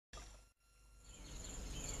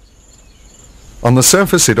On the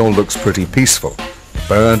surface it all looks pretty peaceful.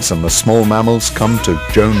 Birds and the small mammals come to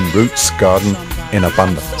Joan Root's garden in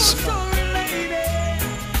abundance.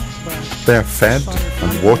 They're fed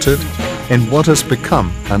and watered in what has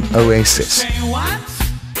become an oasis.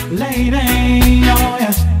 Lady, oh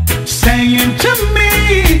yes, saying to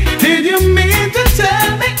me, did you mean to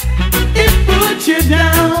tell me it put you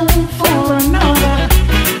down for another?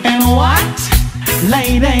 And what,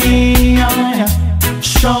 lady, oh yes,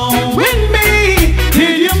 showing me,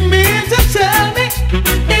 did you mean to tell me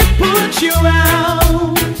it put you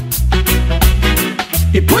out?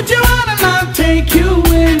 It put you out and I'll take you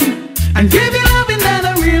in and give you loving that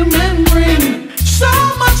a real man bring. So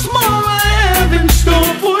much more I have in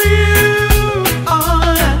store for you.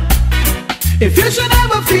 Oh, yeah. If you should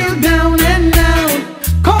ever feel down and out,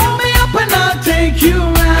 call me up and I'll take you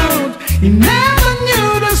out. You never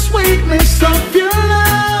knew the sweetness of your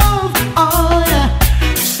love. Oh yeah.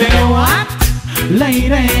 Say what,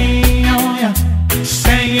 lady? Oh yeah.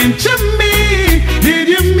 Saying to me, did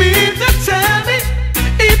you mean to tell me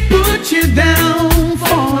it put you down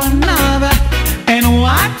for another? And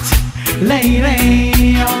what,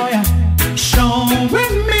 lady, oh yeah, showing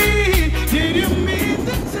me, did you mean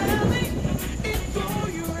to tell me it threw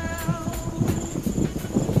you out?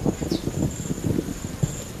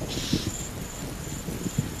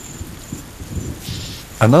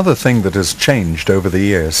 Another thing that has changed over the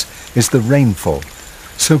years is the rainfall,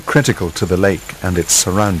 so critical to the lake and its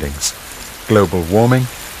surroundings. Global warming,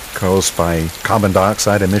 caused by carbon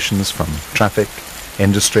dioxide emissions from traffic,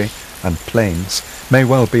 industry and planes, may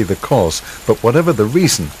well be the cause, but whatever the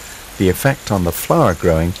reason, the effect on the flower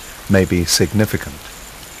growing may be significant.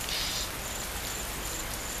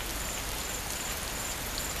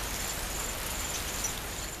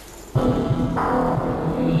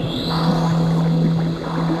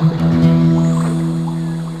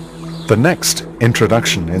 The next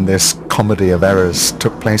introduction in this comedy of errors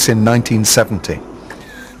took place in 1970.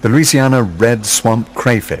 The Louisiana red swamp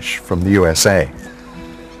crayfish from the USA.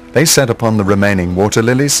 They set upon the remaining water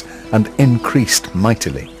lilies and increased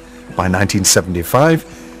mightily. By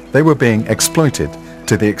 1975, they were being exploited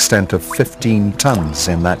to the extent of 15 tons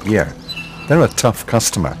in that year. They're a tough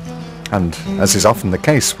customer, and as is often the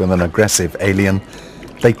case with an aggressive alien,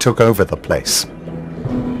 they took over the place.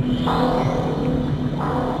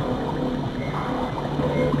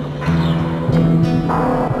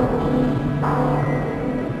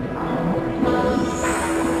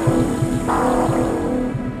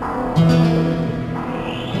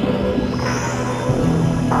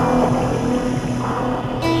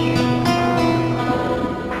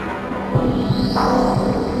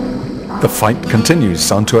 The fight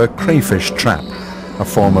continues onto a crayfish trap, a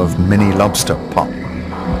form of mini lobster pot.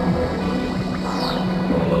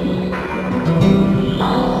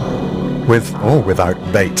 With or without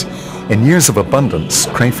bait, in years of abundance,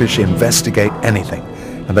 crayfish investigate anything,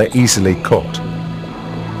 and they're easily caught.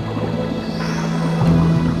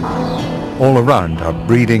 All around are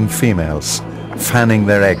breeding females, fanning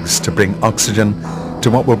their eggs to bring oxygen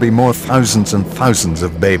to what will be more thousands and thousands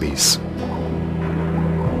of babies.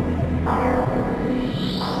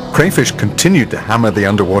 Crayfish continued to hammer the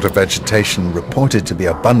underwater vegetation reported to be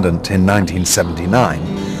abundant in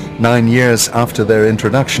 1979, 9 years after their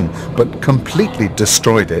introduction, but completely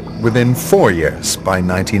destroyed it within 4 years by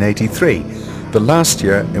 1983, the last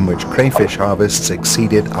year in which crayfish harvests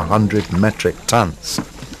exceeded 100 metric tons.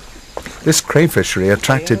 This crayfishery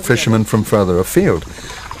attracted fishermen from further afield,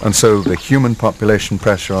 and so the human population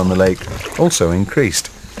pressure on the lake also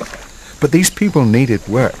increased. But these people needed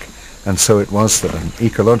work, and so it was that an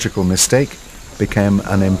ecological mistake became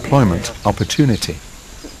an employment opportunity.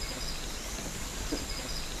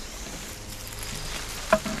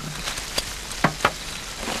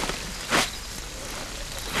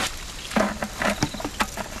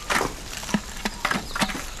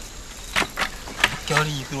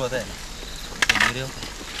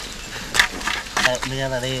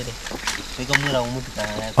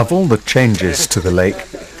 Of all the changes to the lake,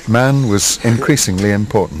 man was increasingly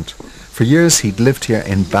important. For years he'd lived here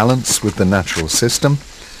in balance with the natural system,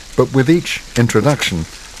 but with each introduction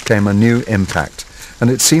came a new impact, and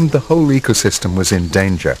it seemed the whole ecosystem was in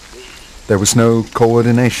danger. There was no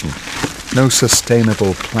coordination, no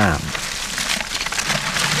sustainable plan.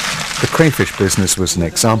 The crayfish business was an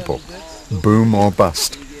example. Boom or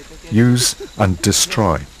bust. Use and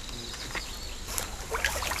destroy.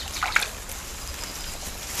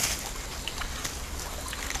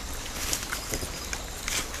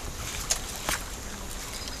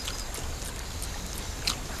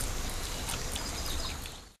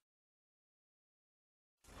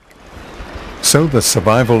 So the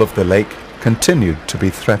survival of the lake continued to be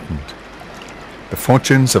threatened. The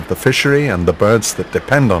fortunes of the fishery and the birds that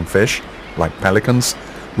depend on fish, like pelicans,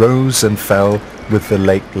 rose and fell with the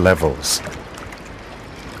lake levels.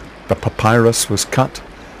 The papyrus was cut,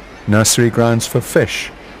 nursery grounds for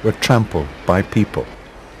fish were trampled by people.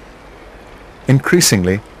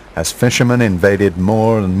 Increasingly, as fishermen invaded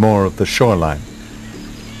more and more of the shoreline,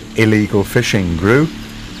 illegal fishing grew,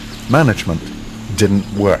 management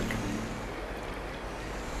didn't work.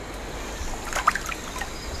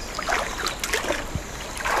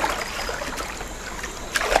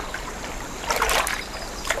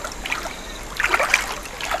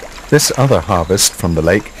 This other harvest from the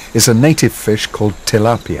lake is a native fish called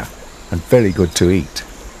tilapia, and very good to eat.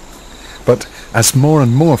 But as more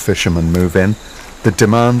and more fishermen move in, the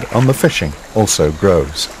demand on the fishing also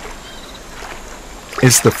grows.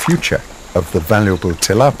 Is the future of the valuable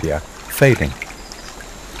tilapia fading?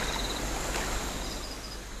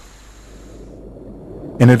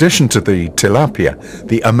 In addition to the tilapia,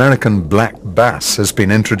 the American black bass has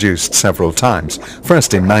been introduced several times,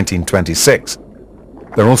 first in 1926.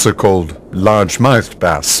 They're also called large-mouthed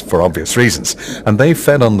bass for obvious reasons, and they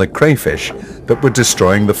fed on the crayfish that were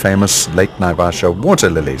destroying the famous Lake Naivasha water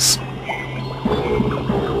lilies.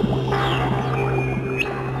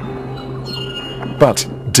 But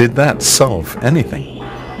did that solve anything?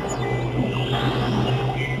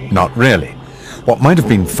 Not really. What might have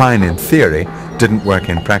been fine in theory didn't work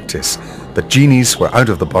in practice. The genies were out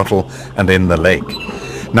of the bottle and in the lake.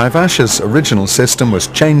 Naivasha's original system was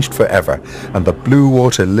changed forever, and the blue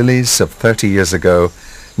water lilies of 30 years ago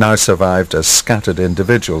now survived as scattered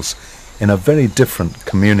individuals in a very different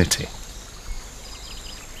community.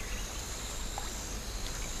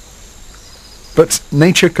 But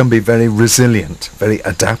nature can be very resilient, very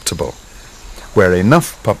adaptable. Where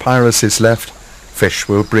enough papyrus is left, fish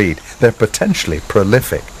will breed. They're potentially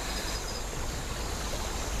prolific.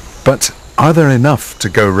 But are there enough to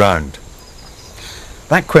go round?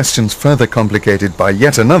 That question's further complicated by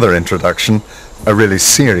yet another introduction, a really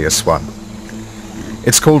serious one.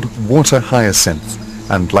 It's called water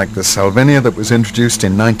hyacinth, and like the salvinia that was introduced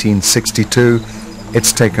in 1962,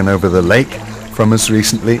 it's taken over the lake from as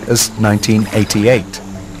recently as 1988.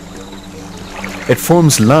 It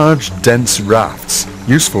forms large, dense rafts,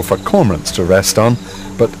 useful for cormorants to rest on,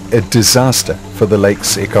 but a disaster for the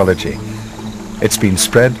lake's ecology. It's been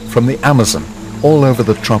spread from the Amazon all over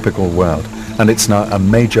the tropical world, and it's now a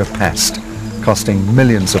major pest, costing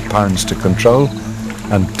millions of pounds to control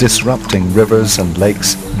and disrupting rivers and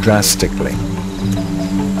lakes drastically.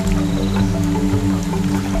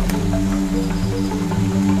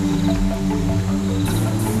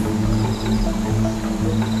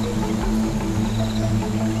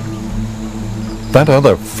 That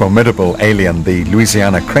other formidable alien, the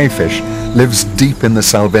Louisiana crayfish, lives deep in the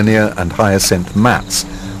salvinia and hyacinth mats,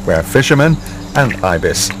 where fishermen and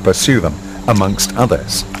ibis pursue them, amongst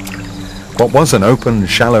others. What was an open,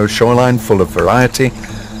 shallow shoreline full of variety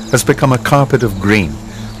has become a carpet of green,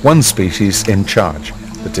 one species in charge,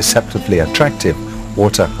 the deceptively attractive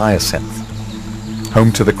water hyacinth.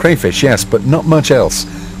 Home to the crayfish, yes, but not much else.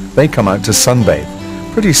 They come out to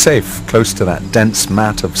sunbathe, pretty safe close to that dense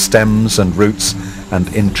mat of stems and roots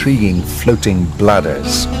and intriguing floating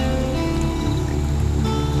bladders.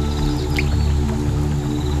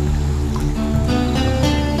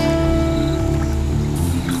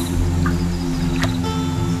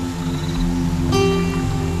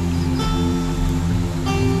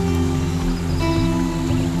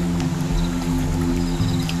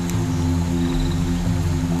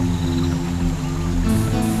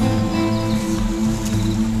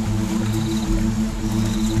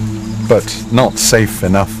 But not safe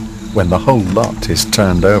enough when the whole lot is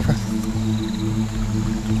turned over.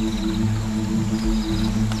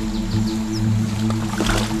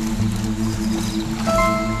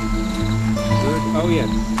 Oh yeah.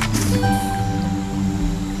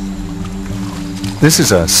 This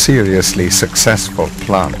is a seriously successful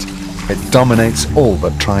plant. It dominates all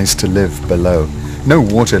that tries to live below. No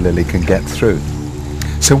water lily can get through.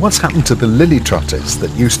 So what's happened to the lily trotters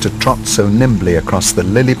that used to trot so nimbly across the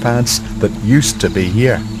lily pads that used to be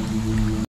here?